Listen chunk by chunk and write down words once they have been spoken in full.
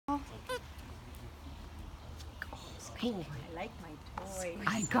Oh, I like my toy.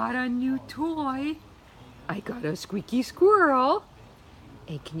 I got a new toy. I got a Squeaky Squirrel.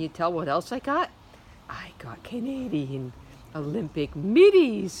 And can you tell what else I got? I got Canadian Olympic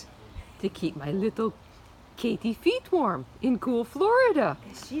middies to keep my little Katie feet warm in cool Florida.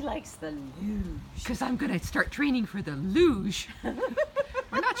 She likes the luge. Because I'm going to start training for the luge.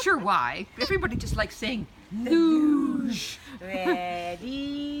 We're not sure why. Everybody just likes saying luge.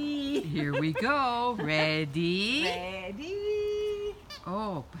 Ready? Here we go. Ready? Ready?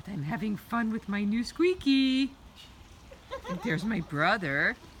 Oh, but I'm having fun with my new Squeaky. And there's my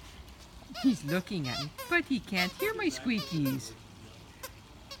brother. He's looking at me, but he can't hear my squeakies.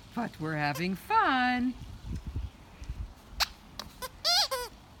 But we're having fun.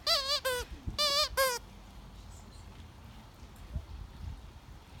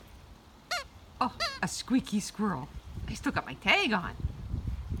 Oh, a Squeaky Squirrel. I still got my tag on.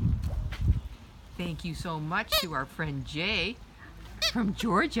 Thank you so much to our friend Jay from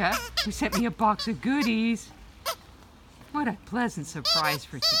Georgia who sent me a box of goodies. What a pleasant surprise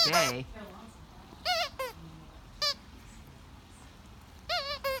for today.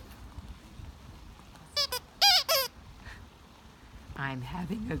 I'm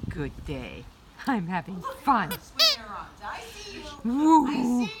having a good day. I'm having fun. I see you. Woo. I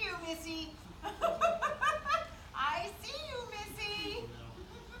see you, Missy. I see you, Missy.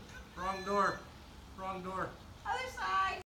 Wrong door. Wrong door.